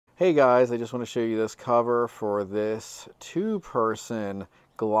Hey guys, I just want to show you this cover for this two-person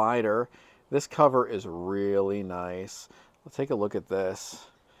glider. This cover is really nice. Let's take a look at this.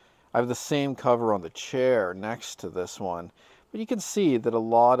 I have the same cover on the chair next to this one, but you can see that a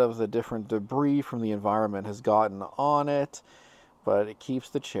lot of the different debris from the environment has gotten on it, but it keeps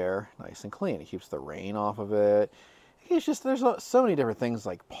the chair nice and clean. It keeps the rain off of it. It's just, there's so many different things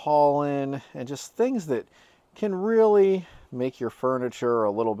like pollen and just things that can really make your furniture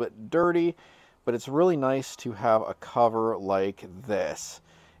a little bit dirty, but it's really nice to have a cover like this.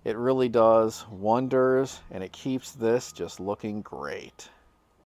 It really does wonders, and it keeps this just looking great.